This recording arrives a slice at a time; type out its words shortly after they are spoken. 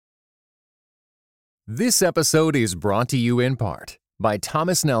This episode is brought to you in part by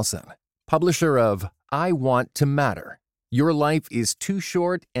Thomas Nelson, publisher of I Want to Matter. Your life is too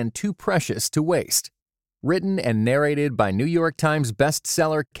short and too precious to waste. Written and narrated by New York Times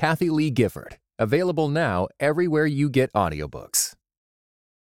bestseller Kathy Lee Gifford. Available now everywhere you get audiobooks.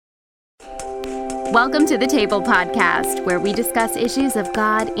 Welcome to the Table Podcast, where we discuss issues of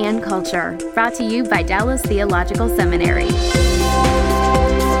God and culture. Brought to you by Dallas Theological Seminary.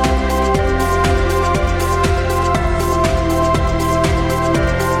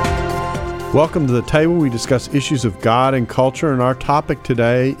 Welcome to the table. We discuss issues of God and culture, and our topic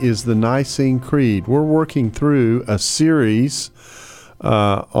today is the Nicene Creed. We're working through a series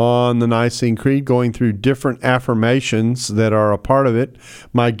on the Nicene Creed, going through different affirmations that are a part of it.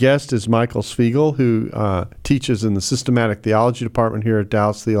 My guest is Michael Spiegel, who teaches in the Systematic Theology Department here at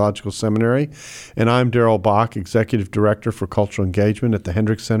Dallas Theological Seminary, and I'm Darrell Bach, Executive Director for Cultural Engagement at the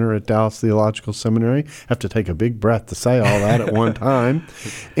Hendricks Center at Dallas Theological Seminary. I have to take a big breath to say all that at one time.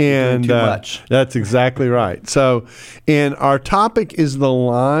 And too much. That's exactly right. So, and our topic is the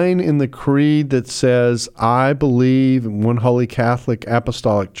line in the Creed that says, I believe in one holy Catholic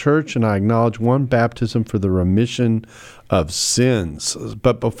Apostolic Church, and I acknowledge one baptism for the remission of sins.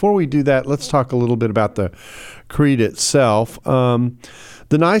 But before we do that, let's talk a little bit about the Creed itself. The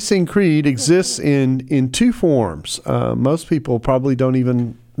Nicene Creed exists in two forms. Most people probably don't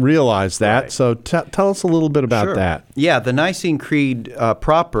even realize that. Right. So tell us a little bit about that. Yeah, the Nicene Creed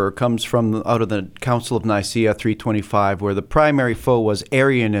proper comes from out of the Council of Nicaea 325, where the primary foe was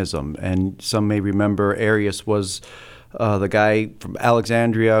Arianism. And some may remember Arius was the guy from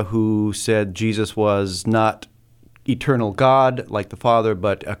Alexandria who said Jesus was not eternal God like the Father,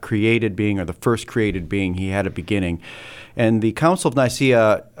 but a created being, or the first created being. He had a beginning. And the Council of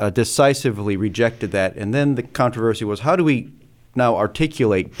Nicaea decisively rejected that. And then the controversy was, how do we now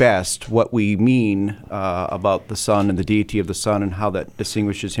articulate best what we mean about the Son and the deity of the Son and how that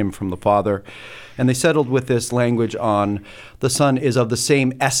distinguishes him from the Father? And they settled with this language on the Son is of the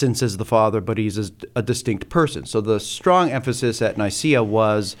same essence as the Father, but he's a distinct person. So the strong emphasis at Nicaea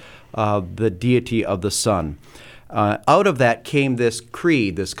was the deity of the Son. Out of that came this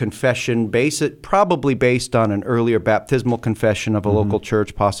creed, this confession, probably based on an earlier baptismal confession of a local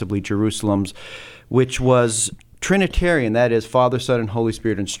church, possibly Jerusalem's, which was Trinitarian, that is, Father, Son, and Holy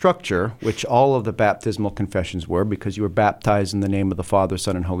Spirit in structure, which all of the baptismal confessions were, because you were baptized in the name of the Father,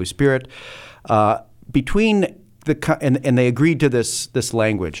 Son, and Holy Spirit. And they agreed to this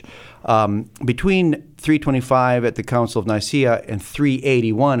language. Between 325 at the Council of Nicaea and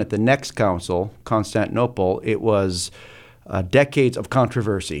 381 at the next council, Constantinople, it was decades of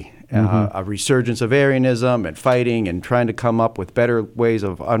controversy, a resurgence of Arianism and fighting and trying to come up with better ways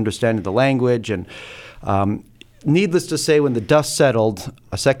of understanding the language. And needless to say, when the dust settled,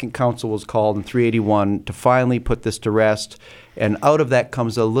 a second council was called in 381 to finally put this to rest. And out of that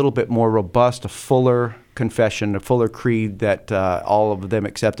comes a little bit more robust, a fuller confession, a fuller creed that all of them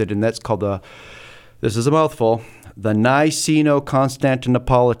accepted. And that's called this is a mouthful, the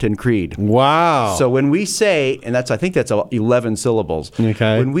Niceno-Constantinopolitan Creed. Wow. So when we say, and I think that's 11 syllables.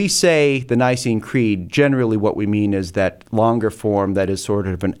 Okay. When we say the Nicene Creed, generally what we mean is that longer form that is sort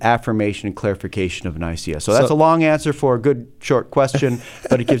of an affirmation and clarification of Nicaea. So that's a long answer for a good short question,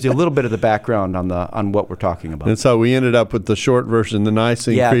 but it gives you a little bit of the background on what we're talking about. And so we ended up with the short version, the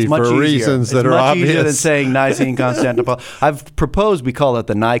Nicene Creed, for reasons that are obvious. It's much easier than saying Nicene-Constantinople. I've proposed we call it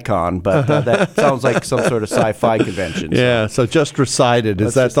the Nikon, but that sounds like some sort of sci-fi convention. Yeah, so just recited.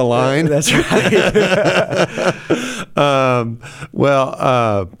 Is that the line? That's right.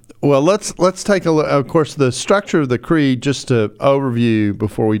 Well, let's take a look. Of course, the structure of the creed, just to overview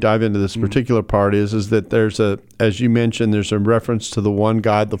before we dive into this particular part, is that as you mentioned, there's a reference to the one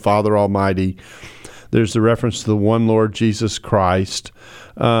God, the Father Almighty. There's a reference to the one Lord Jesus Christ.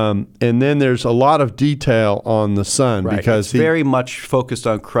 And then there's a lot of detail on the Son, right. Because it's very much focused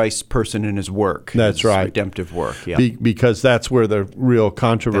on Christ's person and his work. That's his right. Redemptive work. Yeah. Because that's where the real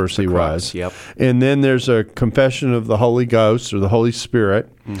controversy was. Yep. And then there's a confession of the Holy Ghost or the Holy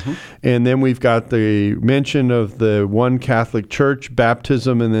Spirit. And then we've got the mention of the one Catholic Church,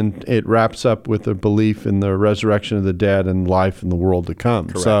 baptism, and then it wraps up with a belief in the resurrection of the dead and life in the world to come.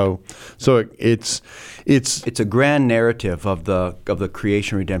 Correct. So it's a grand narrative of the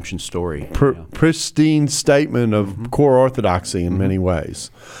creation redemption story. Pristine statement of core orthodoxy in many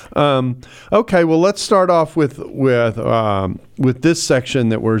ways. Okay, well, let's start off with this section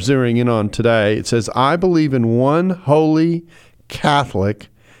that we're zeroing in on today. It says, I believe in one holy Catholic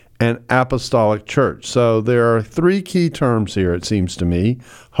and apostolic church. So there are three key terms here, it seems to me: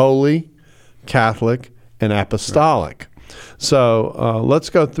 holy, Catholic, and apostolic. So let's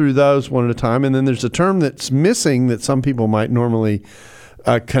go through those one at a time. And then there's a term that's missing that some people might normally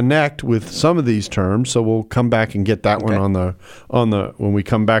connect with some of these terms. So we'll come back and get that one on the when we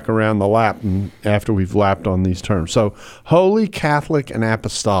come back around the lap and after we've lapped on these terms. So holy, Catholic, and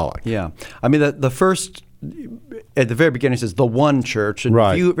apostolic. Yeah. I mean, the first, at the very beginning, it says the one church. And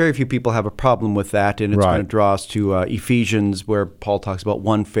very few people have a problem with that. And it's going to draw us to Ephesians, where Paul talks about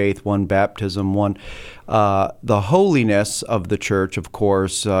one faith, one baptism, one. The holiness of the church, of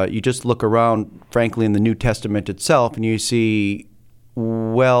course, you just look around, frankly, in the New Testament itself, and you see,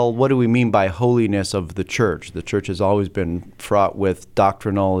 well, what do we mean by holiness of the church? The church has always been fraught with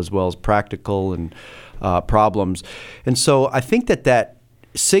doctrinal as well as practical and problems. And so I think that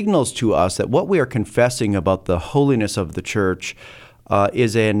signals to us that what we are confessing about the holiness of the church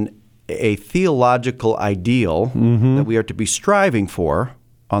is a theological ideal that we are to be striving for,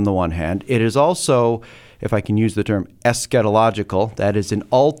 on the one hand. It is also, if I can use the term, eschatological. That is an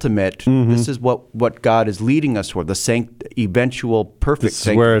ultimate, this is what God is leading us for, the eventual perfect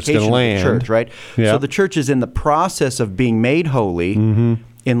sanctification of the church, right? Yeah. So the church is in the process of being made holy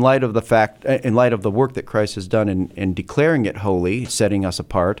in light of the work that Christ has done in declaring it holy, setting us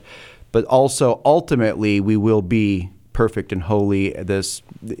apart, but also ultimately we will be perfect and holy. This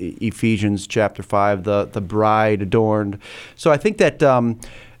Ephesians chapter 5, the bride adorned. So I think that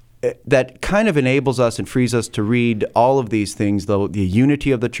that kind of enables us and frees us to read all of these things, the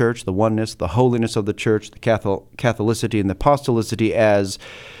unity of the church, the oneness, the holiness of the church, the Catholicity and the apostolicity, as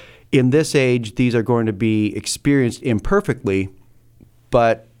in this age these are going to be experienced imperfectly,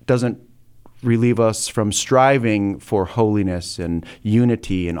 but doesn't relieve us from striving for holiness and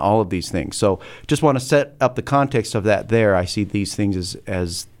unity and all of these things. So just want to set up the context of that there. I see these things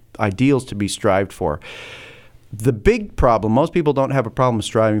as ideals to be strived for. The big problem, most people don't have a problem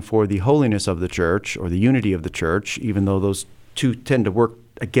striving for the holiness of the church or the unity of the church, even though those two tend to work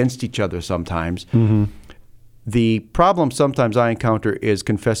against each other sometimes. The problem sometimes I encounter is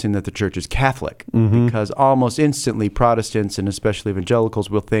confessing that the church is Catholic, because almost instantly Protestants and especially evangelicals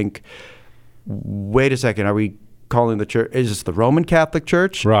will think, wait a second, are we calling the church, is this the Roman Catholic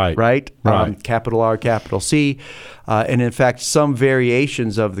Church? Right. Capital R, capital C. And in fact, some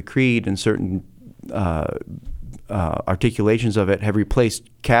variations of the creed and certain articulations of it have replaced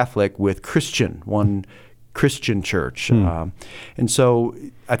Catholic with Christian, one Christian church. And so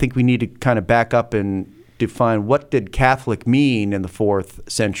I think we need to kind of back up and define what did Catholic mean in the 4th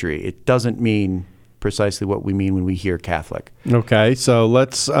century. It doesn't mean precisely what we mean when we hear Catholic. Okay, so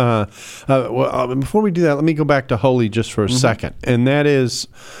let's, before we do that, let me go back to holy just for a second. And that is,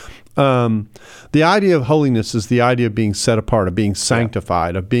 the idea of holiness is the idea of being set apart, of being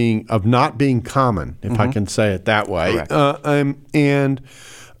sanctified, of not being common, if I can say it that way.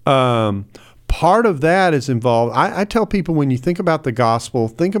 Part of that is involved. I tell people, when you think about the gospel,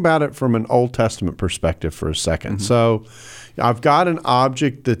 think about it from an Old Testament perspective for a second. So I've got an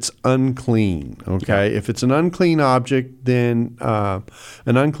object that's unclean, okay? If it's an unclean object, then an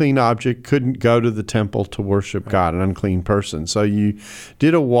unclean object couldn't go to the temple to worship God, an unclean person. So you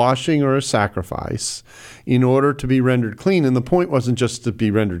did a washing or a sacrifice in order to be rendered clean. And the point wasn't just to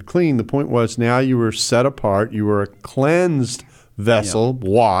be rendered clean. The point was now you were set apart. You were a cleansed vessel,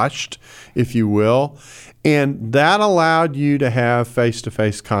 washed, if you will, and that allowed you to have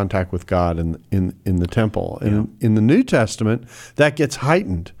face-to-face contact with God in the temple. And in the New Testament, that gets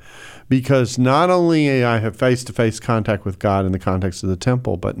heightened, because not only I have face-to-face contact with God in the context of the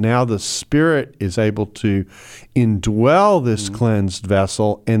temple, but now the Spirit is able to indwell this cleansed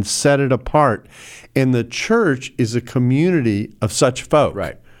vessel and set it apart. And the church is a community of such folk.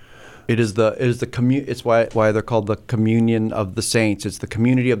 Right. It is it's why they're called the communion of the saints. It's the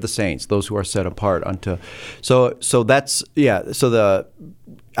community of the saints, those who are set apart unto. So that's So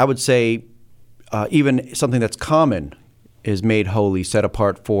I would say even something that's common is made holy, set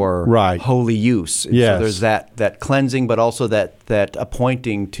apart for holy use. And so there's that cleansing, but also that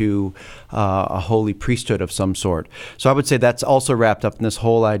appointing to a holy priesthood of some sort. So I would say that's also wrapped up in this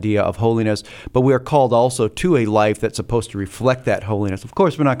whole idea of holiness. But we are called also to a life that's supposed to reflect that holiness. Of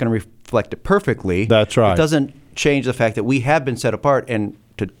course, we're not going to reflect it perfectly. That's right. It doesn't change the fact that we have been set apart, and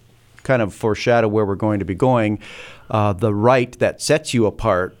to kind of foreshadow where we're going to be going, the rite that sets you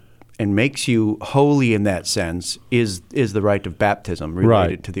apart and makes you holy in that sense is the rite of baptism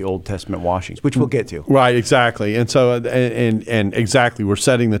related to the Old Testament washings, which we'll get to. Right, exactly. And so, and exactly, we're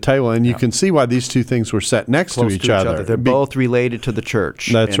setting the table, and you can see why these two things were set next to each other. They're both related to the church.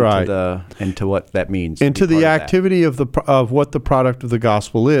 That's right. And to what that means. And to the activity of what the product of the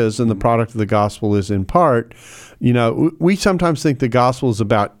gospel is, and the product of the gospel is in part, we sometimes think the gospel is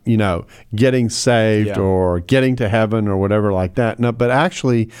about, getting saved or getting to heaven or whatever like that. No, but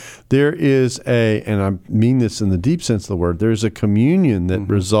actually there is and I mean this in the deep sense of the word, there's a communion that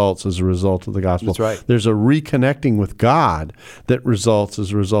results as a result of the gospel. That's right. There's a reconnecting with God that results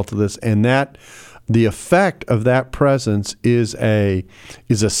as a result of this, and that the effect of that presence is a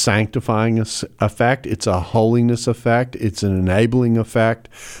sanctifying effect. It's a holiness effect. It's an enabling effect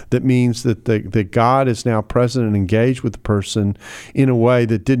that means that God is now present and engaged with the person in a way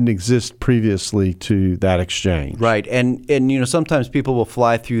that didn't exist previously to that exchange. Right, and sometimes people will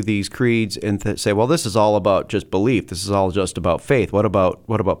fly through these creeds and say, well, this is all about just belief. This is all just about faith. What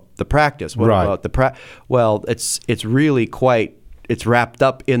about the practice? What about the Well, it's really quite. It's wrapped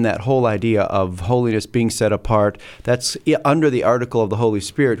up in that whole idea of holiness being set apart. That's under the article of the Holy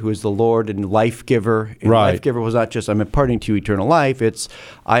Spirit, who is the Lord and life giver. And life giver was not just, I'm imparting to you eternal life. It's,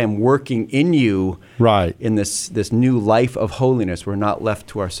 I am working in you in this new life of holiness. We're not left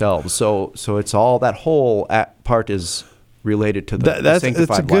to ourselves. So it's all, that whole part is related to the sanctified life.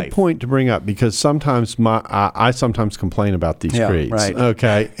 That's a good point to bring up, because sometimes I sometimes complain about these creeds. Right.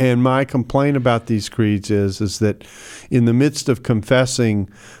 Okay, and my complaint about these creeds is that in the midst of confessing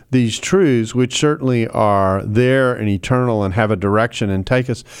these truths, which certainly are there and eternal and have a direction and take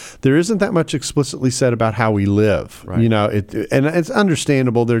us, there isn't that much explicitly said about how we live. Right. And it's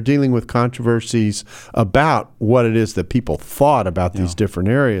understandable. They're dealing with controversies about what it is that people thought about these different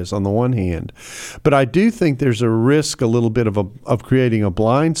areas on the one hand. But I do think there's a risk a little bit of creating a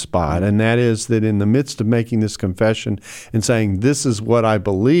blind spot, and that is that in the midst of making this confession and saying, this is what I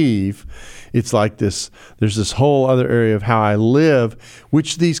believe, it's like there's this whole other area of how I live,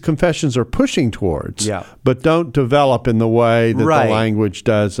 which these confessions are pushing towards, but don't develop in the way that the language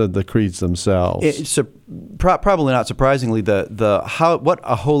does of the creeds themselves. Probably not surprisingly, what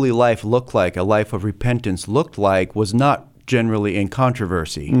a holy life looked like, a life of repentance looked like, was not generally in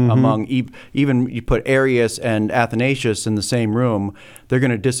controversy among even you put Arius and Athanasius in the same room, they're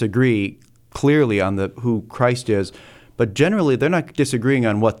going to disagree clearly on who Christ is. But generally, they're not disagreeing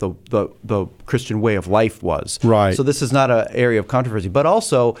on what the Christian way of life was. Right. So this is not an area of controversy. But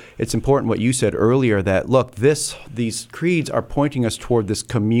also, it's important what you said earlier, that, look, these creeds are pointing us toward this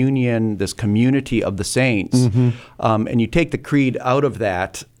communion, this community of the saints. And you take the creed out of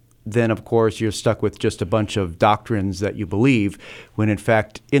that, then, of course, you're stuck with just a bunch of doctrines that you believe, when, in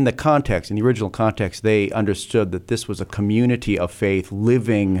fact, in the original context, they understood that this was a community of faith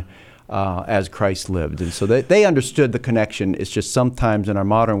living as Christ lived. And so they understood the connection. It's just sometimes in our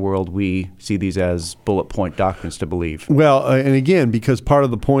modern world, we see these as bullet point doctrines to believe. Well, and again, because part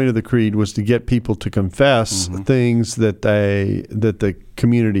of the point of the creed was to get people to confess things that the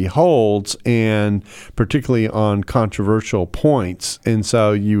community holds, and particularly on controversial points. And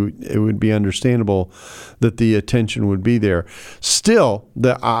so it would be understandable that the attention would be there. Still,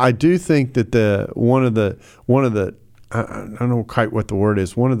 I do think that one of the I don't know quite what the word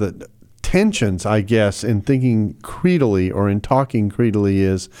is, one of the tensions, I guess, in thinking creedally or in talking creedally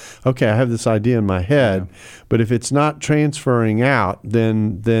is, okay, I have this idea in my head, but if it's not transferring out,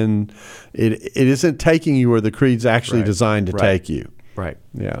 then it isn't taking you where the creed's actually designed to take you. Right.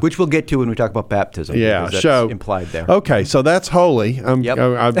 Yeah. Which we'll get to when we talk about baptism. Yeah. That's implied there. Okay. So that's holy.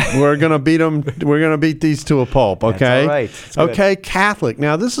 We're going to beat them. We're going to beat these to a pulp. Okay. That's all right. That's good. Okay. Catholic.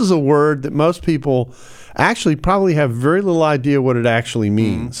 Now, this is a word that most people actually probably have very little idea what it actually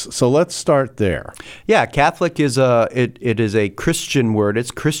means. So let's start there. Yeah. Catholic is it is a Christian word.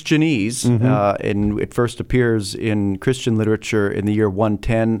 It's Christianese, and it first appears in Christian literature in the year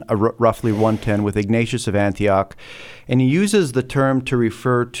 110, roughly 110, with Ignatius of Antioch. And he uses the term to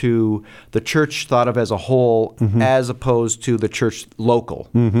refer to the church thought of as a whole, as opposed to the church local.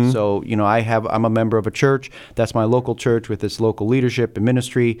 So, I'm a member of a church. That's my local church with its local leadership and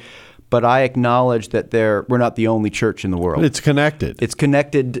ministry. But I acknowledge that we're not the only church in the world. It's connected. It's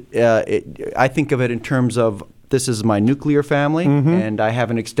connected. I think of it in terms of, this is my nuclear family, and I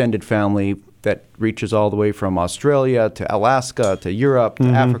have an extended family that reaches all the way from Australia to Alaska to Europe to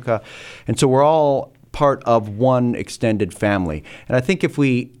Africa. And so we're all part of one extended family. And I think if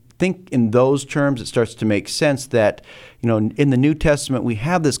we think in those terms, it starts to make sense that, in the New Testament, we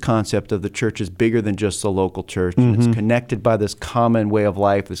have this concept of the church is bigger than just the local church. And it's connected by this common way of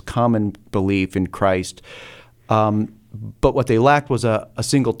life, this common belief in Christ. But what they lacked was a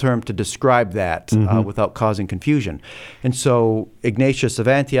single term to describe that without causing confusion. And so Ignatius of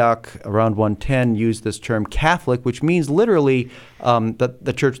Antioch, around 110, used this term Catholic, which means literally that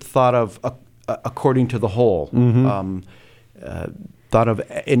the church thought of according to the whole, thought of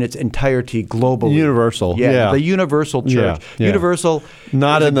in its entirety globally. Universal. Yeah. The universal church. Yeah. Universal,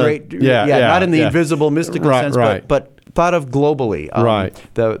 not in not in the invisible, mystical sense, but thought of globally,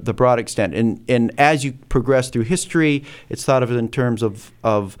 the broad extent. And as you progress through history, it's thought of in terms of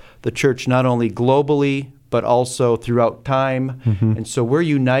the church not only globally, but also throughout time. And so we're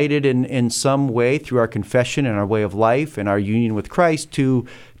united in some way through our confession and our way of life and our union with Christ to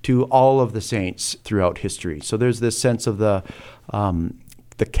all of the saints throughout history. So there's this sense of the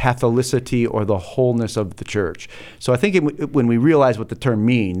Catholicity or the wholeness of the church. So I think when we realize what the term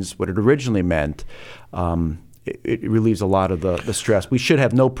means, what it originally meant, it relieves a lot of the stress. We should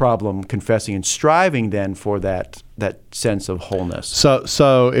have no problem confessing and striving then for that sense of wholeness.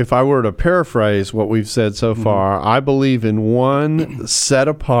 So if I were to paraphrase what we've said so far, I believe in one set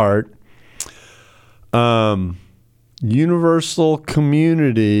apart, universal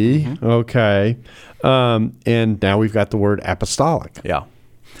community, and now we've got the word apostolic.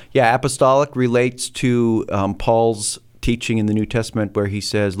 Yeah, apostolic relates to Paul's teaching in the New Testament where he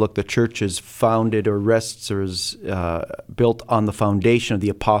says, look, the church is founded or rests or is built on the foundation of the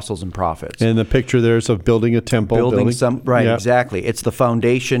apostles and prophets. And the picture there is of building a temple. Exactly. It's the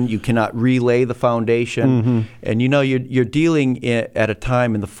foundation. You cannot relay the foundation. And you're dealing at a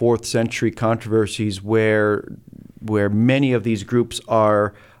time in the 4th century controversies where many of these groups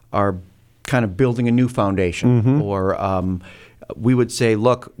are kind of building a new foundation. Or we would say,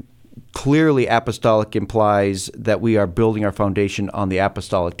 look, clearly apostolic implies that we are building our foundation on the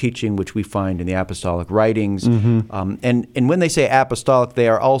apostolic teaching, which we find in the apostolic writings. And when they say apostolic, they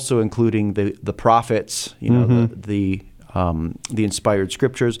are also including the prophets, the inspired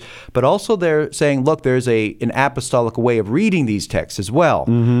scriptures, but also they're saying, look, there's an apostolic way of reading these texts as well.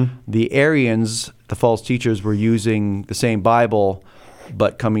 The Arians, the false teachers, were using the same Bible,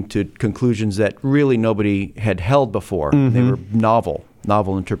 but coming to conclusions that really nobody had held before. They were novel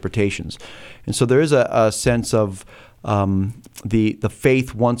interpretations. And so there is a sense of the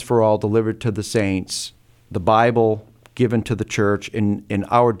faith once for all delivered to the saints, the Bible given to the church, and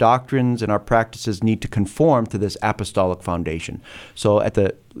our doctrines and our practices need to conform to this apostolic foundation. So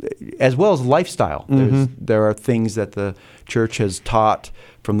as well as lifestyle, there are things that the church has taught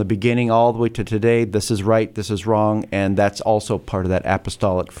from the beginning all the way to today. This is right, this is wrong, and that's also part of that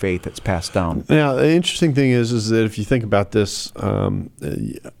apostolic faith that's passed down. Now, the interesting thing is that if you think about this,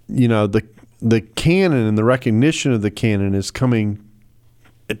 the canon and the recognition of the canon is coming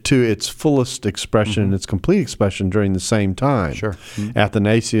to its fullest expression, its complete expression during the same time.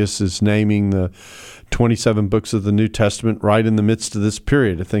 Athanasius is naming the 27 books of the New Testament right in the midst of this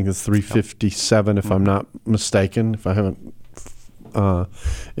period. I think it's 357, if I'm not mistaken, if I haven't.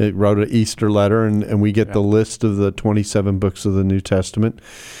 It wrote an Easter letter, and we get the list of the 27 books of the New Testament.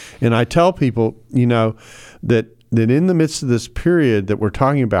 And I tell people, that in the midst of this period that we're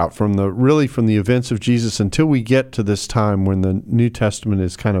talking about, from the events of Jesus until we get to this time when the New Testament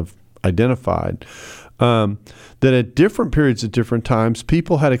is kind of identified, that at different periods at different times,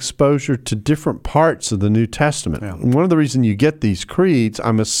 people had exposure to different parts of the New Testament. And one of the reasons you get these creeds,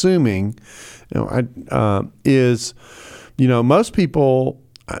 I'm assuming, is most people,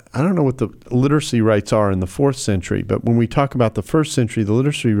 I don't know what the literacy rates are in the 4th century, but when we talk about the 1st century, the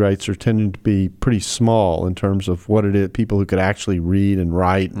literacy rates are tending to be pretty small in terms of what it is, people who could actually read and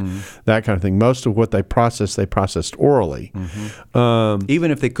write, that kind of thing. Most of what they processed orally.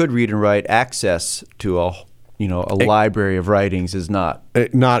 Even if they could read and write, access to a library of writings is not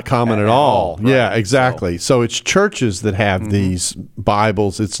common at all. Right? Yeah, exactly. So it's churches that have these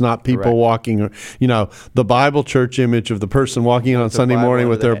Bibles. It's not people walking, the Bible church image of the person walking on Sunday morning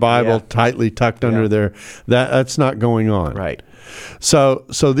with their Bible tightly tucked under their, that's not going on. Right. So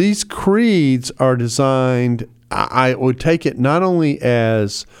these creeds are designed, I would take it not only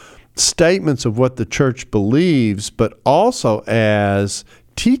as statements of what the church believes, but also as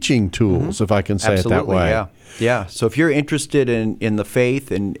teaching tools, if I can say it that way. Yeah. So if you're interested in the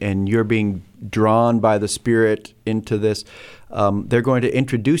faith and you're being drawn by the Spirit into this, they're going to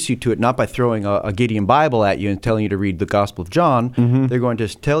introduce you to it not by throwing a Gideon Bible at you and telling you to read the Gospel of John. They're going to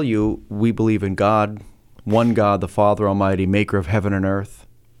tell you, we believe in God, one God, the Father Almighty, maker of heaven and earth.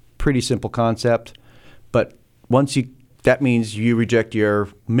 Pretty simple concept. But once you that means you reject your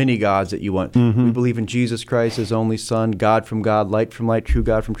many gods that you want. We believe in Jesus Christ, his only Son, God from God, light from light, true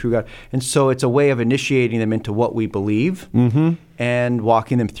God from true God. And so it's a way of initiating them into what we believe and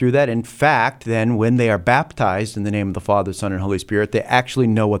walking them through that. In fact, then when they are baptized in the name of the Father, Son, and Holy Spirit, they actually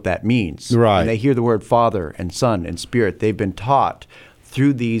know what that means. Right. When they hear the word Father and Son and Spirit, they've been taught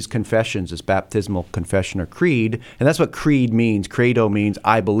through these confessions, this baptismal confession or creed. And that's what creed means. Credo means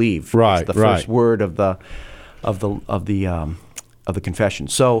I believe. Right, It's the first word of the confession.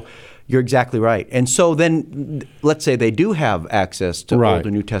 So you're exactly right. And so then let's say they do have access to Old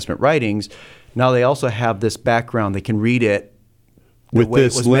and New Testament writings. Now they also have this background. They can read it the way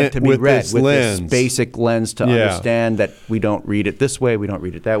it was meant to be read, with this basic lens to understand that we don't read it this way, we don't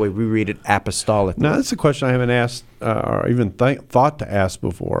read it that way, we read it apostolically. Now, that's a question I haven't asked or even thought to ask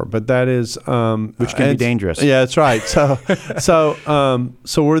before, but that is... which can be dangerous. Yeah, that's right. So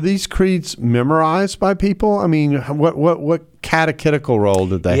were these creeds memorized by people? I mean, what catechetical role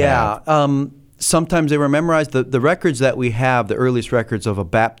did they have? Yeah, sometimes they were memorized. The records that we have, the earliest records of a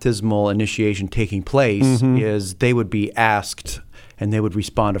baptismal initiation taking place, is they would be asked and they would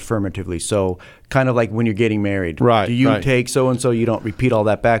respond affirmatively. So kind of like when you're getting married. Right. Do you take so-and-so? You don't repeat all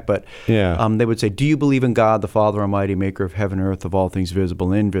that back. But they would say, do you believe in God, the Father Almighty, maker of heaven and earth, of all things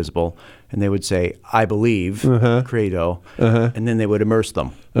visible and invisible? And they would say, I believe, credo. And then they would immerse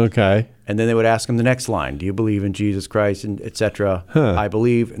them. Okay. And then they would ask them the next line, do you believe in Jesus Christ, and et cetera? I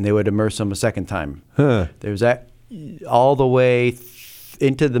believe. And they would immerse them a second time. There's that all the way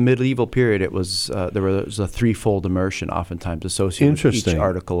into the medieval period. It was there was a threefold immersion, oftentimes associated with each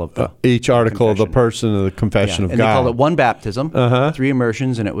article of the person of the confession of and God. They called it one baptism, 3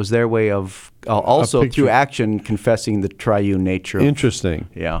 immersions, and it was their way of also through action confessing the triune nature. Interesting.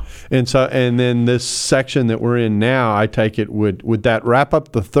 Yeah. And then this section that we're in now, I take it would that wrap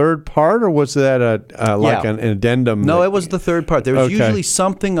up the third part, or was that an addendum? No, it was the third part. There was usually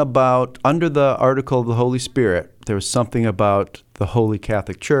something about under the article of the Holy Spirit. There was something about the Holy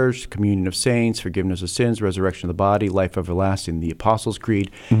Catholic Church, communion of saints, forgiveness of sins, resurrection of the body, life everlasting, the Apostles'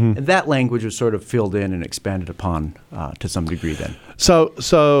 Creed. And that language was sort of filled in and expanded upon to some degree then. So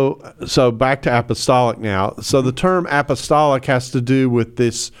back to apostolic now. So the term apostolic has to do with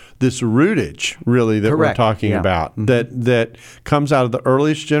this rootage, really, that we're talking about, that comes out of the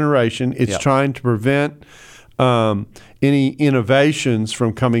earliest generation. It's trying to prevent any innovations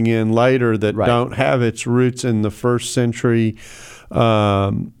from coming in later that don't have its roots in the first century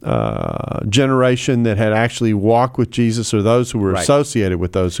generation that had actually walked with Jesus, or those who were associated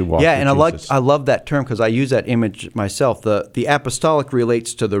with those who walked with Jesus. I love that term because I use that image myself. The apostolic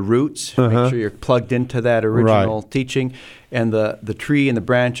relates to the roots. Make sure you're plugged into that original teaching. And the tree and the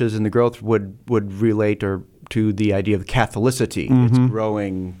branches and the growth would relate to the idea of Catholicity. It's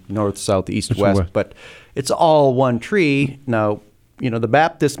growing north, south, east, west, but it's all one tree. Now, the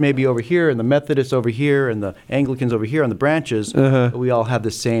Baptists may be over here, and the Methodists over here, and the Anglicans over here on the branches, but we all have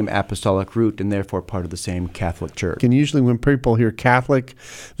the same apostolic root and therefore part of the same Catholic Church. And usually when people hear Catholic,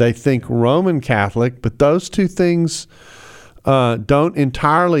 they think Roman Catholic, but those two things don't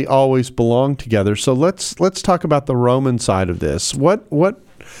entirely always belong together. So let's talk about the Roman side of this. What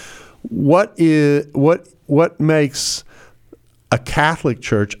makes a Catholic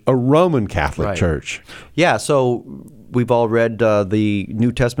church a Roman Catholic church? Yeah, so we've all read the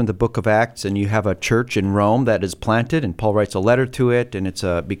New Testament, the book of Acts, and you have a church in Rome that is planted, and Paul writes a letter to it, and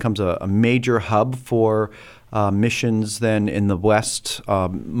it becomes a major hub for missions then in the West.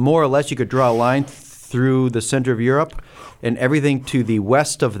 More or less, you could draw a line through the center of Europe, and everything to the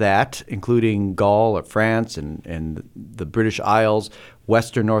west of that, including Gaul or France and the British Isles,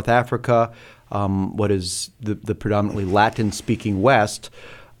 Western North Africa, what is the predominantly Latin-speaking West,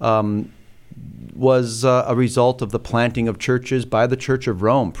 was a result of the planting of churches by the Church of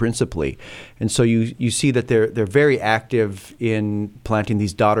Rome, principally. And so you see that they're very active in planting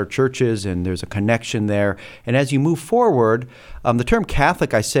these daughter churches, and there's a connection there. And as you move forward, the term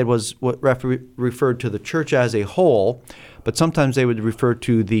Catholic, I said, was what referred to the church as a whole, but sometimes they would refer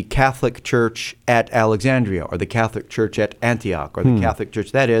to the Catholic Church at Alexandria, or the Catholic Church at Antioch, or the Catholic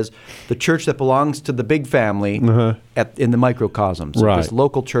Church, that is, the church that belongs to the big family in the microcosm. So this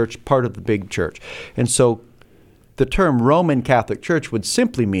local church, part of the big church. And so the term Roman Catholic Church would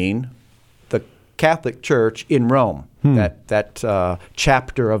simply mean the Catholic Church in Rome, that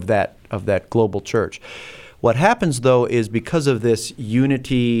chapter of that global church. What happens, though, is because of this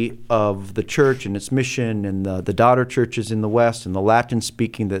unity of the church and its mission, and the daughter churches in the West, and the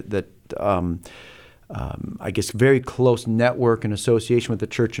Latin-speaking, I guess, very close network and association with the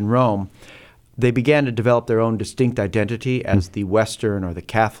church in Rome, they began to develop their own distinct identity as the Western or the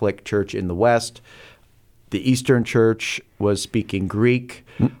Catholic Church in the West. The Eastern Church was speaking Greek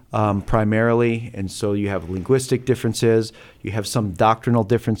primarily, and so you have linguistic differences. You have some doctrinal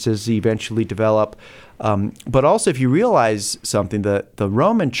differences eventually develop. But also, if you realize something, the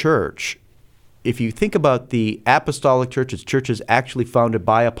Roman Church, if you think about the apostolic churches actually founded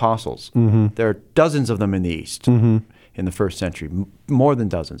by apostles, there are dozens of them in the East in the first century, more than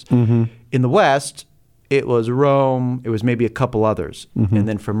dozens. In the West, it was Rome, it was maybe a couple others. And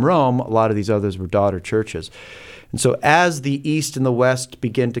then from Rome, a lot of these others were daughter churches. And so as the East and the West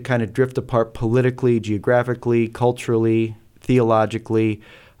begin to kind of drift apart politically, geographically, culturally, theologically,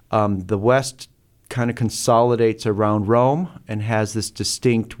 the West kind of consolidates around Rome and has this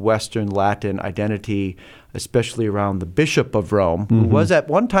distinct Western Latin identity, especially around the Bishop of Rome, who was at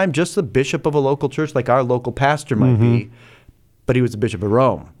one time just the bishop of a local church, like our local pastor might be. But he was the Bishop of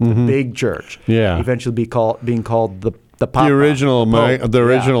Rome, the big church. Yeah. Eventually being called the Papa. The original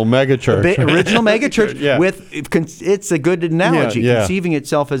mega church. The original mega church it's a good analogy, conceiving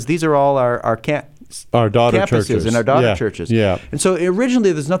itself as these are all our daughter campuses churches and our daughter churches. Yeah. And so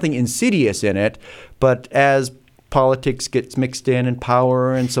originally there's nothing insidious in it, but as politics gets mixed in and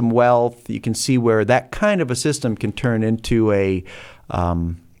power and some wealth, you can see where that kind of a system can turn into a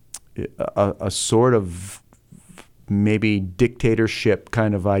sort of maybe dictatorship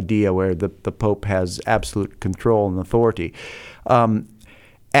kind of idea where the Pope has absolute control and authority.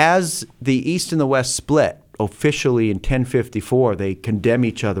 As the East and the West split, officially in 1054, they condemn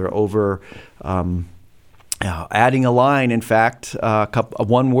each other over adding a line, in fact,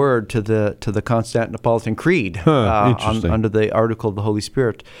 one word to the Constantinopolitan Creed under the article of the Holy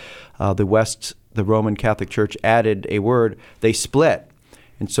Spirit. The Roman Catholic Church added a word. They split.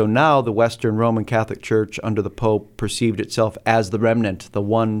 And so now the Western Roman Catholic Church under the Pope perceived itself as the remnant, the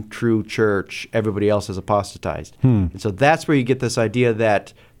one true church. Everybody else has apostatized. And so that's where you get this idea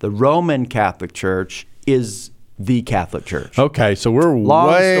that the Roman Catholic Church is the Catholic Church. Okay, so we're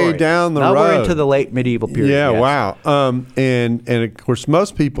way down the road. Now we're into the late medieval period. Yeah, yes. Wow. And of course,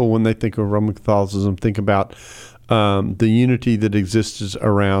 most people, when they think of Roman Catholicism, think about the unity that exists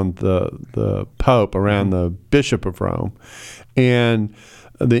around the Pope, around the Bishop of Rome. And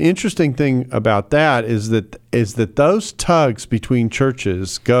the interesting thing about that is that those tugs between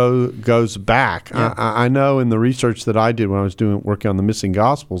churches goes back. Yeah. I know in the research that I did when I was working on the missing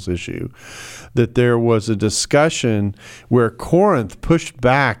Gospels issue, that there was a discussion where Corinth pushed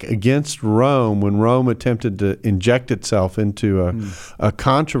back against Rome when Rome attempted to inject itself into a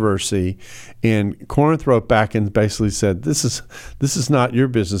controversy, and Corinth wrote back and basically said, "This is not your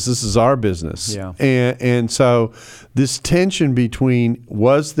business. This is our business." Yeah. And so this tension between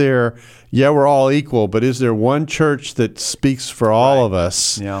we're all equal, but is there one church that speaks for all of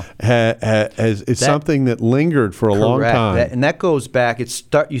us? Yeah. It's something that lingered for a long time. And that goes back.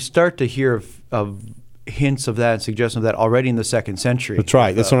 You start to hear of hints of that and suggestions of that already in the 2nd century. That's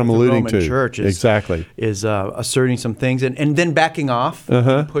right. That's what I'm alluding to. The Roman Church is asserting some things and then backing off,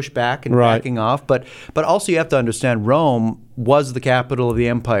 push back and backing off. But also you have to understand Rome was the capital of the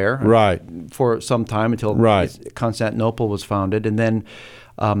empire for some time until Constantinople was founded. And then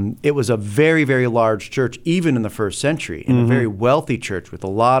it was a very, very large church, even in the 1st century, and a very wealthy church with a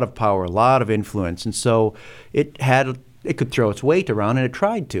lot of power, a lot of influence. And so it could throw its weight around, and it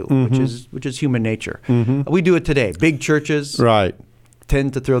tried to, which is human nature. We do it today. Big churches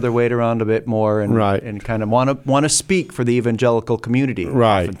tend to throw their weight around a bit more and kind of want to speak for the evangelical community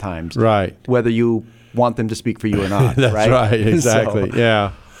oftentimes, whether you want them to speak for you or not. That's right, exactly,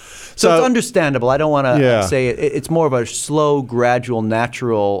 So it's understandable. I don't want to say it. It's more of a slow, gradual,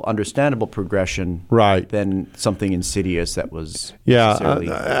 natural, understandable progression than something insidious that was necessarily.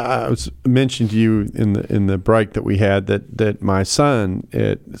 I was mentioned to you in the break that we had that my son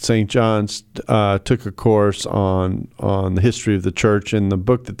at St. John's took a course on the history of the church, and the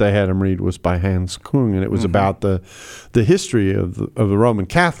book that they had him read was by Hans Kung, and it was about the history of the Roman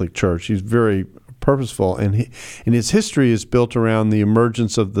Catholic Church. He's very purposeful, and his history is built around the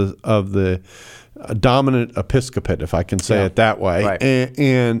emergence of the dominant episcopate, if I can say it that way,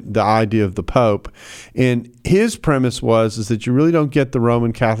 and the idea of the Pope. And his premise is that you really don't get the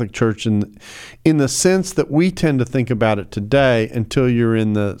Roman Catholic Church in the sense that we tend to think about it today until you're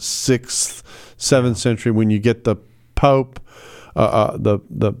in the 6th, 7th century, when you get the Pope.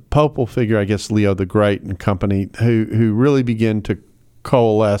 The papal figure, I guess Leo the Great and company, who really begin to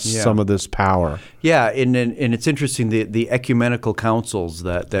coalesce some of this power. Yeah, and it's interesting, the ecumenical councils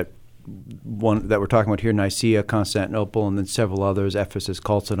that we're talking about here, Nicaea, Constantinople, and then several others, Ephesus,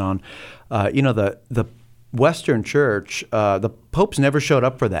 Chalcedon. The Western Church, the popes never showed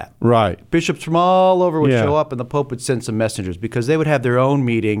up for that. Right. Bishops from all over would Yeah. show up, and the Pope would send some messengers because they would have their own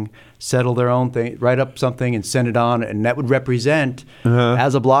meeting, settle their own thing, write up something, and send it on, and that would represent,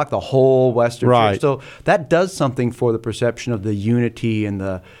 as a block, the whole Western Right. Church. So that does something for the perception of the unity and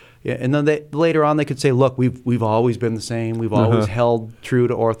the. And then later on, they could say, "Look, we've always been the same. We've always held true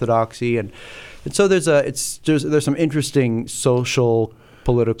to orthodoxy." And so there's some interesting social,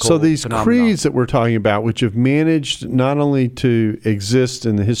 political. So these phenomenon. creeds that we're talking about, which have managed not only to exist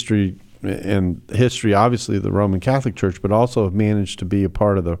in the history obviously of the Roman Catholic Church, but also have managed to be a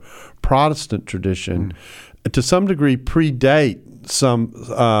part of the Protestant tradition, to some degree predate some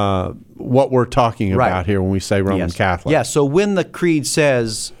what we're talking about here when we say Roman Catholic. Yeah, so when the creed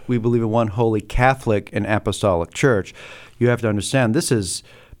says we believe in one holy Catholic and apostolic church, you have to understand this is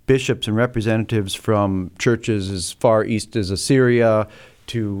bishops and representatives from churches as far east as Assyria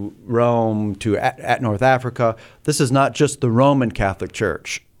to Rome to at North Africa. This is not just the Roman Catholic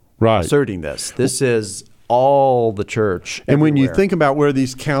Church asserting this. This is all the church And when you everywhere. think about where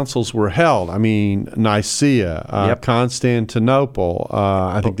these councils were held, I mean, Nicaea, Constantinople,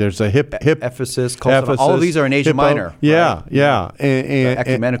 I think there's a Ephesus, all of these are in Asia Minor. Yeah, right? and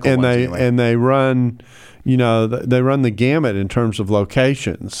ecumenical and ones they anyway. and they run, they run the gamut in terms of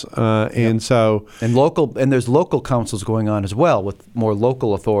locations, and so And there's local councils going on as well with more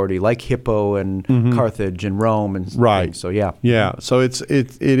local authority, like Hippo and Carthage and Rome and things. So So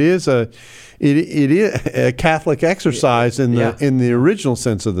it is a Catholic exercise in the original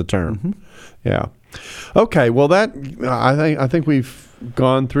sense of the term. Yeah. Okay. Well, I think we've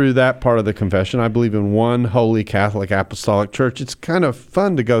gone through that part of the confession. I believe in one holy Catholic apostolic church. It's kind of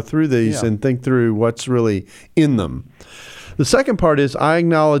fun to go through these and think through what's really in them. The second part is I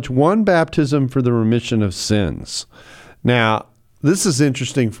acknowledge one baptism for the remission of sins. Now, this is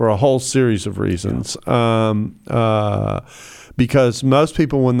interesting for a whole series of reasons. Because most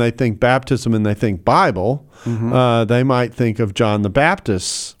people, when they think baptism and they think Bible, they might think of John the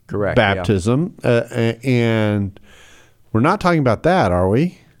Baptist's baptism, and we're not talking about that, are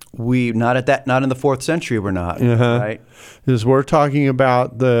we? We not in the 4th century. We're not right. Because we're talking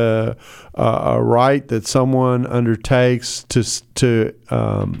about the a rite that someone undertakes to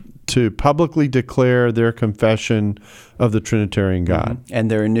publicly declare their confession of the Trinitarian God.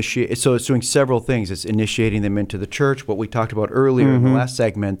 And they're so it's doing several things. It's initiating them into the church. What we talked about earlier in the last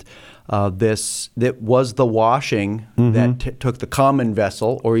segment, that was the washing that took the common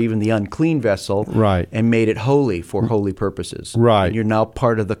vessel or even the unclean vessel and made it holy for holy purposes. Right. And you're now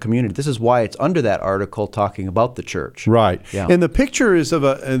part of the community. This is why it's under that article talking about the church. Right. Yeah. And the picture is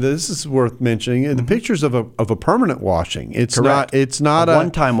this is worth mentioning, the picture's of a permanent washing. It's Correct. not a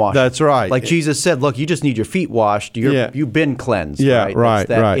one-time washing. That's right. Like Jesus said, look, you just need your feet washed. You've been cleansed. Yeah, right.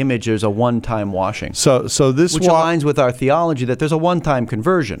 That's that image is a one-time washing. So this which aligns with our theology that there's a one-time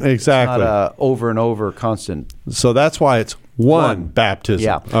conversion. Exactly. It's not a over and over constant. So that's why it's one baptism.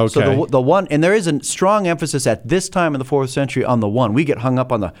 Yeah. Okay. So the one, and there is a strong emphasis at this time in the 4th century on the one. We get hung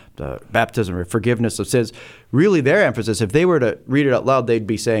up on the baptism or forgiveness of sins. Really, their emphasis, if they were to read it out loud, they'd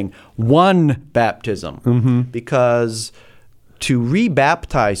be saying one baptism, because to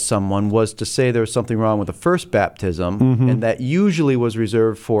re-baptize someone was to say there was something wrong with the first baptism, and that usually was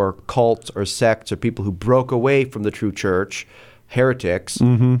reserved for cults or sects or people who broke away from the true church. Heretics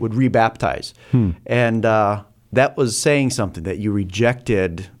would re-baptize. And that was saying something, that you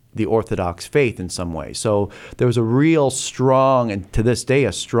rejected the Orthodox faith in some way. So there was a real strong, and to this day,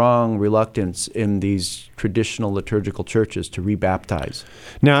 a strong reluctance in these traditional liturgical churches to rebaptize.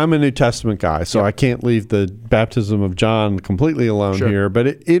 Now, I'm a New Testament guy, so I can't leave the baptism of John completely alone here, but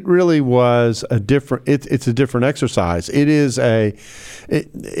it really was a different, it's a different exercise. It is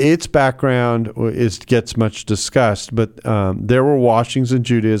its background gets much discussed, but there were washings in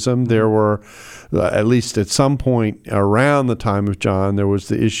Judaism. There were, at least at some point around the time of John, there was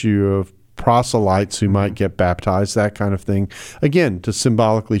the issue of proselytes who might get baptized, that kind of thing. Again, to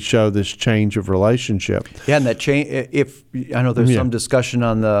symbolically show this change of relationship. Yeah, and that change, if I know there's some discussion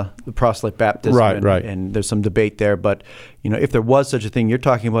on the proselyte baptism, and there's some debate there, but if there was such a thing, you're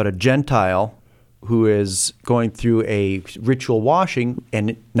talking about a Gentile who is going through a ritual washing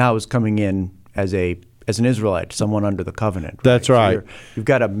and now is coming in as an Israelite, someone under the covenant. That's right. So you've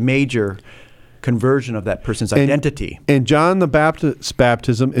got a major conversion of that person's identity. And John the Baptist's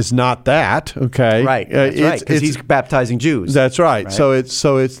baptism is not that, okay? Right, that's right, because he's baptizing Jews. That's right. So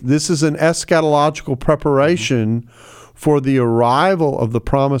this is an eschatological preparation for the arrival of the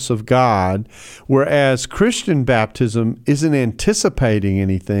promise of God, whereas Christian baptism isn't anticipating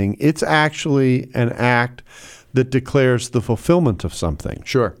anything. It's actually an act that declares the fulfillment of something.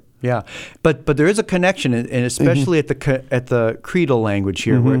 Sure. Yeah, but there is a connection, and especially at the creedal language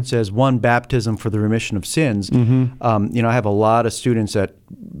here, where it says one baptism for the remission of sins. I have a lot of students that,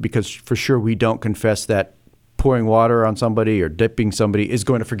 because for sure we don't confess that pouring water on somebody or dipping somebody is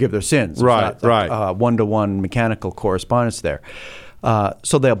going to forgive their sins. There's not one-to-one mechanical correspondence there.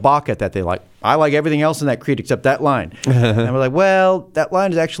 So they'll balk at that. I like everything else in that creed except that line. And we're like, well, that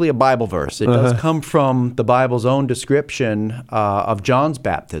line is actually a Bible verse. It does come from the Bible's own description of John's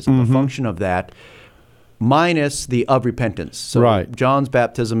baptism, the function of that, minus the of repentance. So John's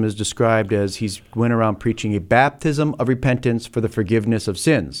baptism is described as he's went around preaching a baptism of repentance for the forgiveness of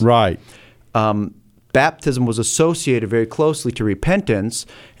sins. Right. Baptism was associated very closely to repentance,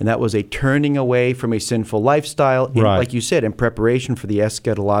 and that was a turning away from a sinful lifestyle, like you said, in preparation for the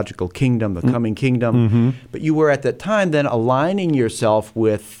eschatological kingdom, the coming kingdom. But you were at that time then aligning yourself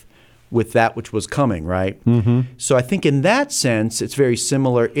with that which was coming, right? So I think in that sense, it's very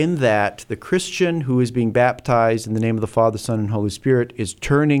similar in that the Christian who is being baptized in the name of the Father, Son, and Holy Spirit is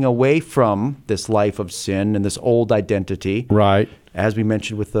turning away from this life of sin and this old identity. Right. As we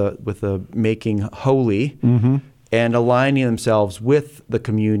mentioned with the making holy, and aligning themselves with the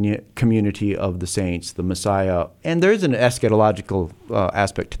community of the saints, the Messiah. And there's an eschatological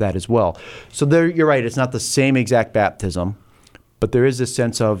aspect to that as well. So you're right, it's not the same exact baptism, but there is this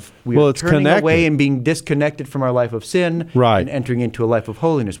sense of we are turning away and being disconnected from our life of sin and entering into a life of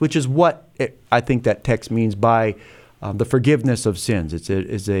holiness, which is what I think that text means by the forgiveness of sins.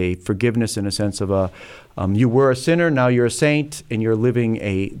 It's a forgiveness in a sense of you were a sinner, now you're a saint, and you're living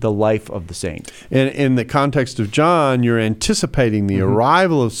the life of the saint. And in the context of John, you're anticipating the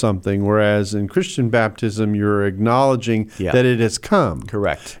arrival of something, whereas in Christian baptism, you're acknowledging that it has come.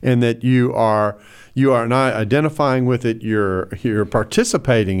 Correct. And that you are not identifying with it, you're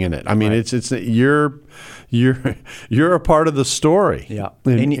participating in it. I mean, you're a part of the story. Yeah.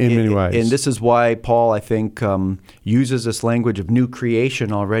 In many ways. And this is why Paul, I think, uses this language of new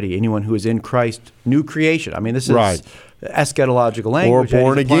creation already. Anyone who is in Christ, new creation. I mean, this is eschatological language. Or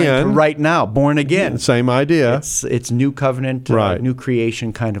born again. Right now, born again. Same idea. It's new covenant, new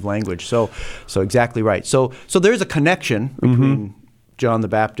creation kind of language. So exactly right. So there's a connection between John the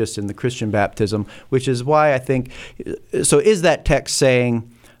Baptist and the Christian baptism, which is why I think, so is that text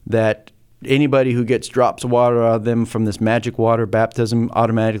saying that anybody who gets drops of water out of them from this magic water baptism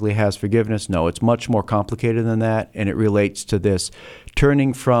automatically has forgiveness? No, it's much more complicated than that, and it relates to this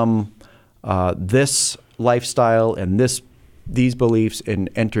turning from this lifestyle and these beliefs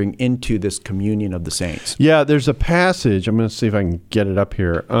and entering into this communion of the saints. Yeah, there's a passage, I'm going to see if I can get it up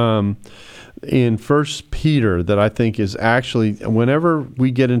here, in 1 Peter that I think is actually, whenever we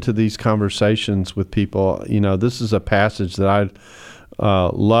get into these conversations with people, this is a passage that I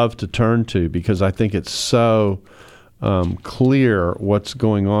love to turn to because I think it's so clear what's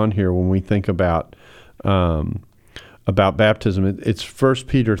going on here when we think about baptism. It's 1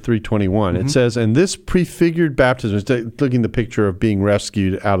 Peter 3:21. It says, and this prefigured baptism, it's looking at the picture of being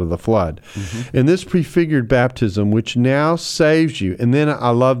rescued out of the flood. And this prefigured baptism, which now saves you, and then I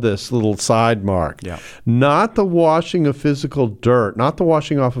love this little side mark, not the washing of physical dirt, not the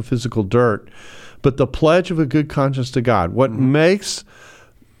washing off of physical dirt, but the pledge of a good conscience to God. What makes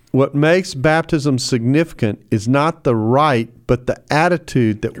baptism significant is not the rite, but the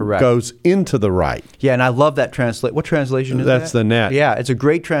attitude that goes into the rite. Yeah, and I love that translation. What translation is that? That's the Net. Yeah, it's a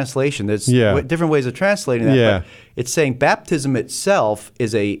great translation. There's different ways of translating that. Yeah. But it's saying baptism itself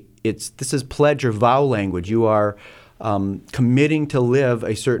this is pledge or vow language. You are committing to live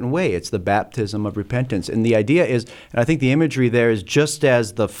a certain way. It's the baptism of repentance. And the idea is, and I think the imagery there is just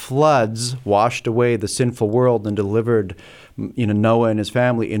as the floods washed away the sinful world and delivered Noah and his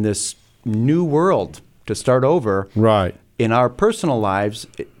family in this new world to start over. Right. In our personal lives,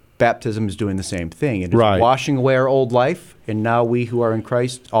 baptism is doing the same thing. It is washing away our old life, and now we who are in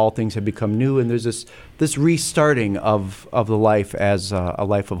Christ, all things have become new, and there's this restarting of the life as a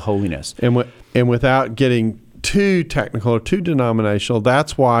life of holiness. And without getting too technical or too denominational,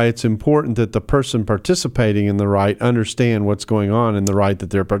 that's why it's important that the person participating in the rite understand what's going on in the rite that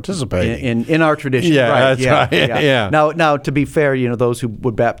they're participating in our tradition. Yeah, right. Yeah. Now, to be fair, those who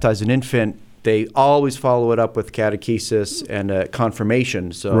would baptize an infant, they always follow it up with catechesis and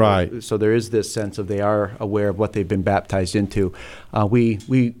confirmation. So there is this sense of they are aware of what they've been baptized into.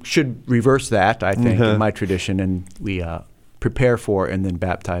 We should reverse that, I think, in my tradition, and we prepare for and then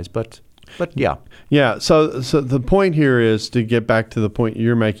baptize. But yeah. Yeah, so the point here is, to get back to the point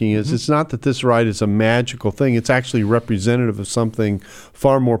you're making, is it's not that this rite is a magical thing. It's actually representative of something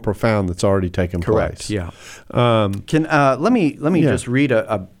far more profound that's already taken place. Correct, yeah. Let me just read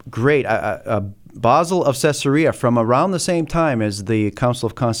a great Basil of Caesarea, from around the same time as the Council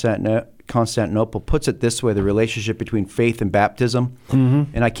of Constantinople, puts it this way: the relationship between faith and baptism.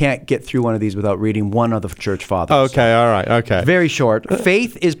 And I can't get through one of these without reading one of the church fathers. Okay, all right, okay. Very short.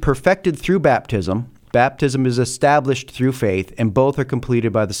 Faith is perfected through baptism. Baptism is established through faith, and both are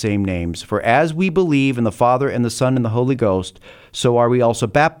completed by the same names. For as we believe in the Father and the Son and the Holy Ghost, so are we also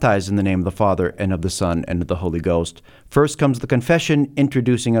baptized in the name of the Father and of the Son and of the Holy Ghost. First comes the confession,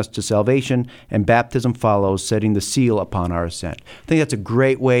 introducing us to salvation, and baptism follows, setting the seal upon our assent. I think that's a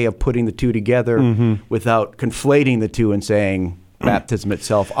great way of putting the two together without conflating the two and saying baptism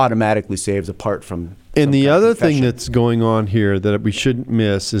itself automatically saves apart from. And the other thing that's going on here that we shouldn't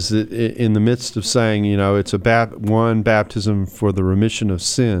miss is that in the midst of saying, it's one baptism for the remission of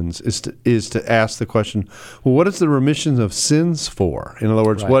sins, is to ask the question, well, what is the remission of sins for? In other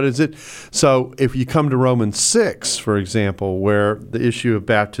words, what is it? So if you come to Romans 6, for example, where the issue of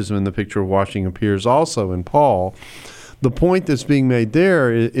baptism in the picture of washing appears also in Paul, the point that's being made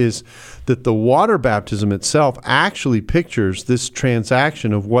there is that the water baptism itself actually pictures this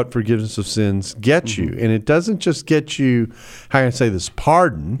transaction of what forgiveness of sins gets you. And it doesn't just get you, how can I say this,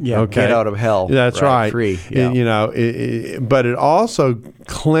 pardon. Get out of hell. That's right. Free. But it also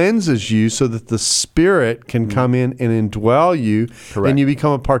cleanses you so that the Spirit can come in and indwell you. Correct. And you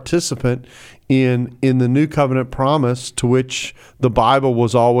become a participant in the new covenant promise to which the Bible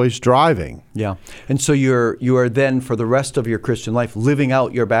was always driving. Yeah. And so you are then, for the rest of your Christian life, living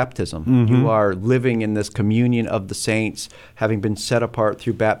out your baptism. You are living in this communion of the saints, having been set apart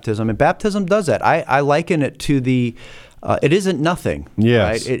through baptism. And baptism does that. I liken it to the it isn't nothing.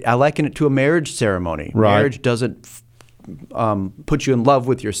 Yes. Right? I liken it to a marriage ceremony. Right. Marriage doesn't put you in love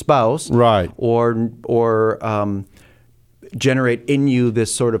with your spouse. Right. Or generate in you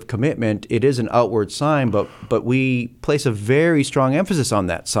this sort of commitment. It is an outward sign, but we place a very strong emphasis on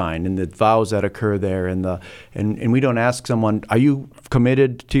that sign and the vows that occur there, and we don't ask someone, are you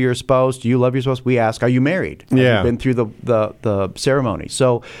committed to your spouse? Do you love your spouse? We ask, are you married? Have you been through the ceremony?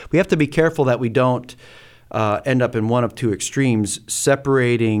 So we have to be careful that we don't end up in one of two extremes,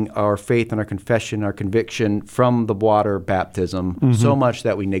 separating our faith and our confession, our conviction from the water baptism so much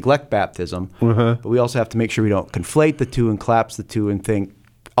that we neglect baptism. But we also have to make sure we don't conflate the two and collapse the two and think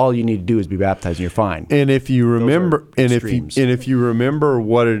all you need to do is be baptized and you're fine. And if you remember, if you remember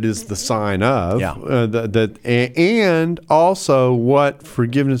what it is the sign of, and also what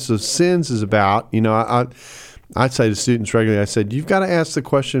forgiveness of sins is about, I'd say to students regularly, I said, you've got to ask the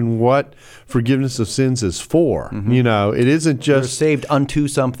question what forgiveness of sins is for. It isn't just... You're saved unto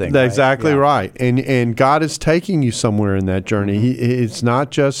something. That's exactly right. And God is taking you somewhere in that journey. It's not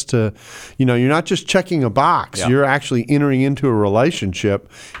just to, you're not just checking a box. Yeah. You're actually entering into a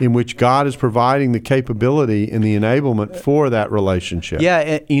relationship in which God is providing the capability and the enablement for that relationship. Yeah,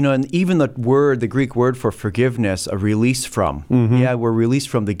 and even the Greek word for forgiveness, a release from. Yeah, we're released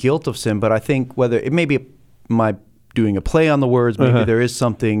from the guilt of sin, but I think whether it may be my doing a play on the words, maybe there is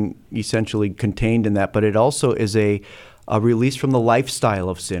something essentially contained in that, but it also is a release from the lifestyle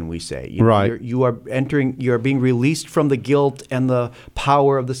of sin, we say. You are being released from the guilt and the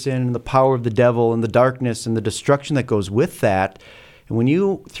power of the sin and the power of the devil and the darkness and the destruction that goes with that. And when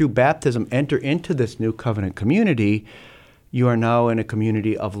you, through baptism, enter into this new covenant community, you are now in a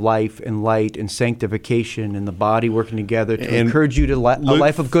community of life and light and sanctification and the body working together to encourage you to a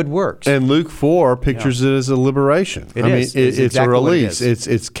life of good works. And Luke 4 pictures it as a liberation. It's exactly a release.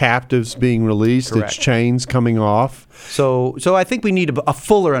 It's captives being released. Correct. It's chains coming off. So I think we need a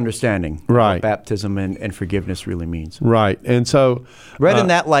fuller understanding of right. what baptism and forgiveness really means. Right. And so... read in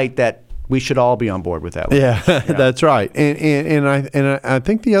that light that we should all be on board with that. Yeah, that's right. And I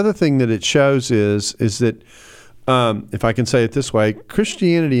think the other thing that it shows is that if I can say it this way,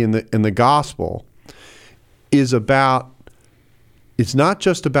 Christianity in the gospel is about, it's not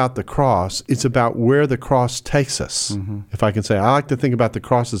just about the cross, it's about where the cross takes us. If I can say, I like to think about the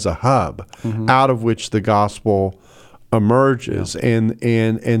cross as a hub out of which the gospel emerges.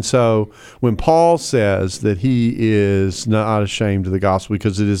 And so when Paul says that he is not ashamed of the gospel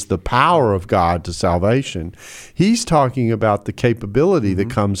because it is the power of God to salvation, he's talking about the capability that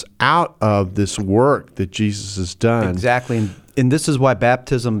comes out of this work that Jesus has done. Exactly. And this is why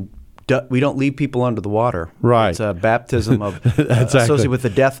baptism, we don't leave people under the water. Right. It's a baptism of associated with the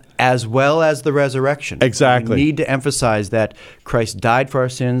death as well as the resurrection. Exactly. We need to emphasize that Christ died for our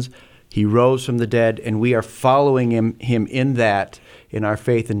sins, He rose from the dead, and we are following him in that, in our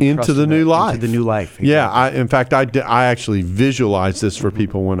faith and trust into the new life. Into the new life. Exactly. Yeah. In fact, I actually visualize this for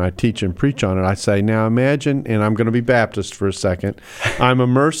people when I teach and preach on it. I say, now imagine, and I'm going to be Baptist for a second, I'm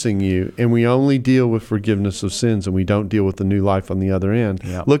immersing you, and we only deal with forgiveness of sins, and we don't deal with the new life on the other end.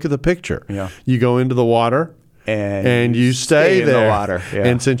 Yeah. Look at the picture. Yeah. You go into the water, and you stay in there. the water. Yeah.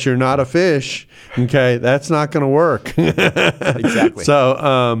 And since you're not a fish, okay, that's not going to work. Exactly.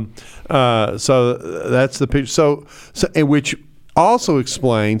 So that's the picture. So and which also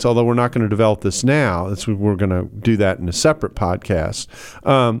explains, although we're not going to develop this now, we're going to do that in a separate podcast,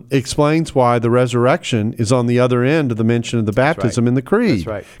 explains why the resurrection is on the other end of the mention of the baptism in the creed. That's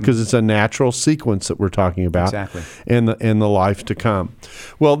right. Because it's a natural sequence that we're talking about. Exactly. And the life to come.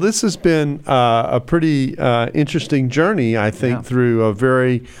 Well, this has been a pretty interesting journey, I think, through a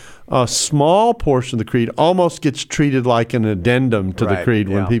very small portion of the creed. Almost gets treated like an addendum to the creed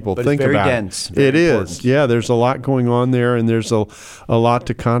when people think about dense, it. very It is. important. Yeah, there's a lot going on there, and there's a lot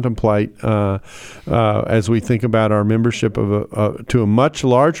to contemplate as we think about our membership of to a much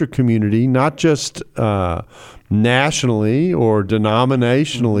larger community, not just nationally or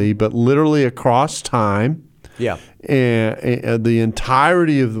denominationally, but literally across time. Yeah. And the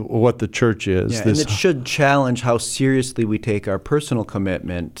entirety of what the church is. Yeah, and it should challenge how seriously we take our personal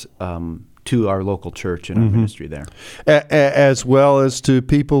commitment to our local church and our ministry there. As well as to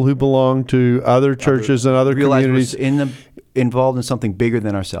people who belong to other churches and other communities. We're involved in something bigger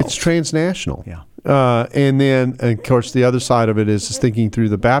than ourselves. It's transnational. Yeah. And then, of course, the other side of it is thinking through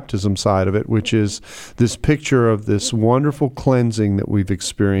the baptism side of it, which is this picture of this wonderful cleansing that we've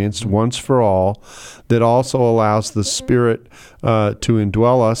experienced once for all, that also allows the Spirit to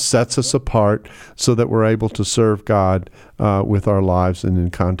indwell us, sets us apart, so that we're able to serve God with our lives and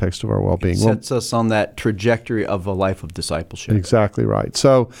in context of our well-being. Sets us on that trajectory of a life of discipleship. Exactly right.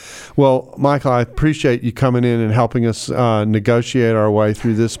 So, well, Michael, I appreciate you coming in and helping us negotiate our way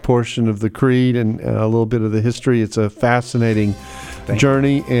through this portion of the creed and a little bit of the history. It's a fascinating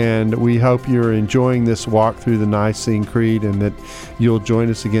journey, and we hope you're enjoying this walk through the Nicene Creed and that you'll join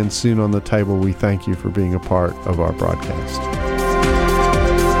us again soon on the table. We thank you for being a part of our broadcast.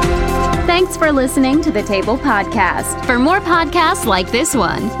 Thanks for listening to the Table Podcast. For more podcasts like this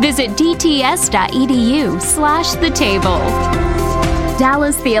one, visit dts.edu/the table.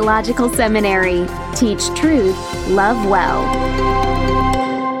 Dallas Theological Seminary. Teach truth, love well.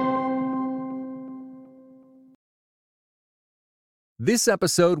 This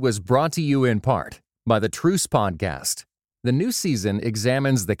episode was brought to you in part by the Truce Podcast. The new season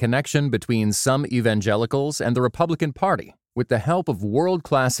examines the connection between some evangelicals and the Republican Party with the help of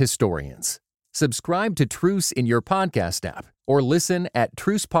world-class historians. Subscribe to Truce in your podcast app or listen at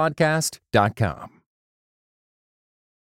trucepodcast.com.